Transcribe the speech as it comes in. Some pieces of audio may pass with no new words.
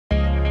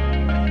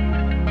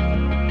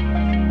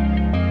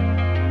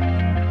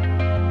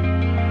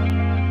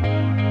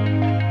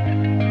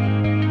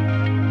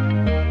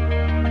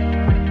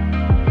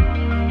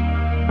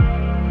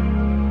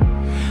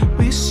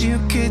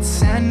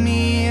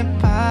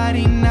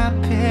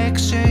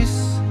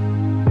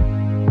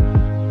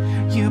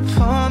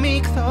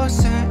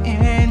closer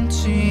in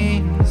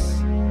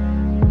dreams.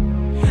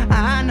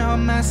 I know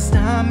my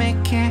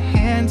stomach can't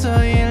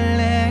handle your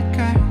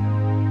liquor.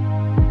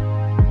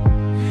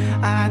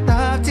 I'd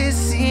love to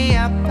see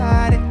how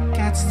bad it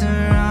gets the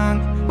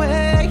wrong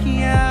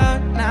way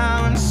out.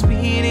 Now I'm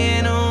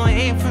speeding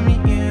away from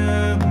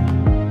you.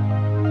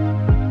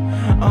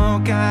 Oh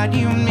God,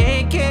 you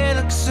make it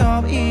look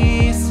so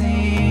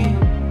easy.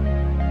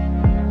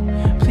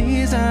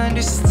 Please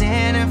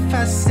understand if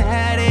I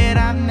said it,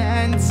 I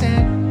meant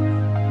it.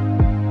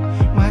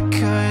 What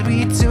could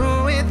we do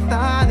with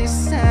all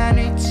this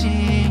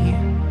energy?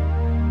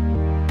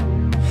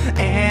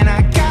 And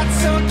I got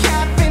so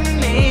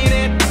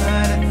caffeinated,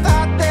 but I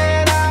thought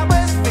that I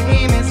was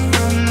famous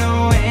from the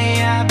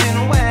way I've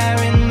been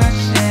wearing my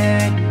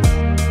shades.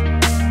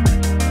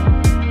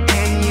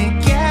 And you're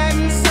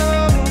getting so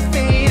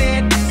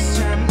faded,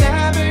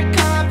 misremember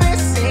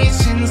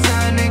conversations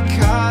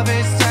undercover,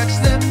 touch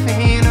the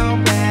pain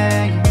away.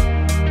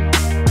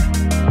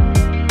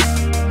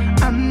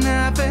 I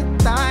never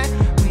thought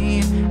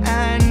we'd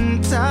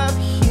end up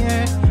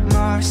here,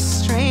 more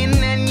strained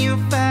than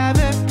you've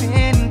ever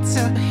been,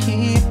 till he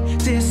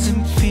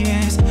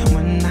disappears.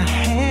 When the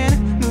hand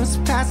moves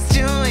past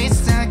your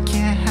waist, I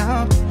can't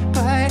help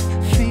but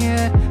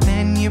fear.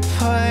 Then you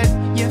put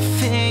your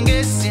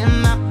fingers in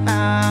my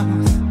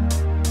mouth.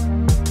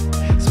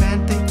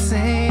 Spent the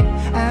day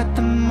at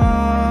the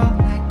mall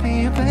like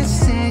we were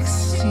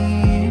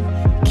 16,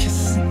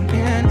 kissing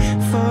in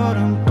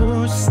photo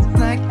booths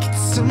like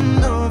it's a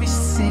movie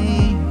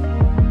scene.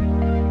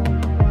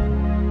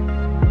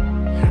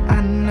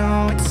 I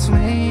know it's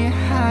where you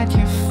had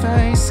your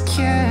first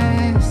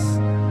kiss,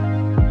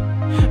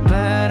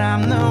 but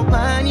I'm the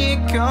one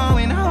you're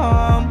going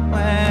home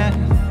with.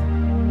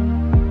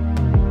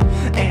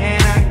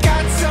 And I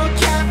got so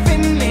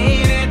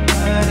caffeinated,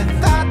 but I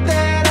thought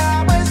that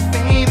I was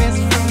famous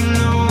from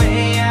the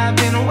way I've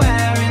been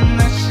wearing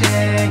my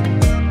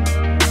shades.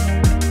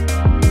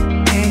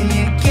 And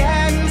you're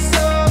getting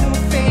so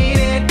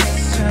faded,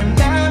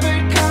 misremember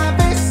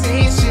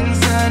conversations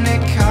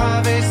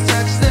undercover,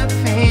 touch the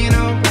pain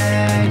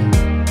away.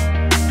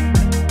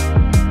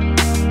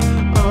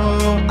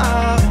 Oh,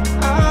 oh,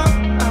 oh,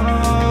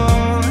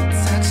 oh,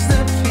 touch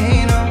the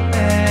pain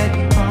away.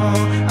 Oh,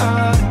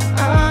 oh,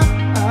 oh,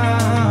 oh.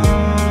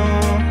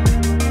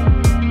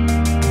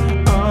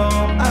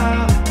 Oh,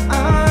 oh,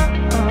 oh,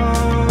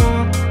 oh,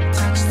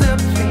 touch the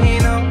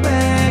pain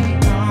away.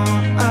 Oh,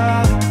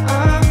 oh,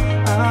 oh,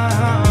 oh.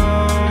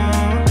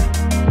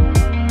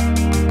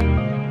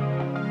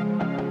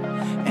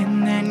 And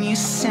then you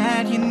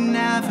said you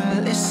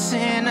never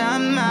listen to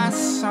my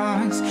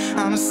songs.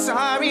 I'm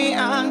sorry,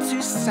 I'm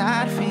too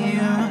sad for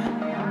you.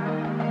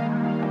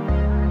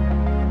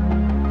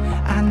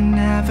 I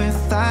never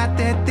thought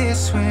that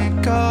this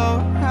would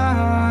go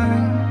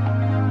wrong.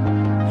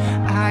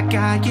 I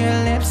got your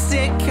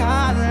lipstick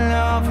all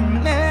over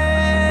me.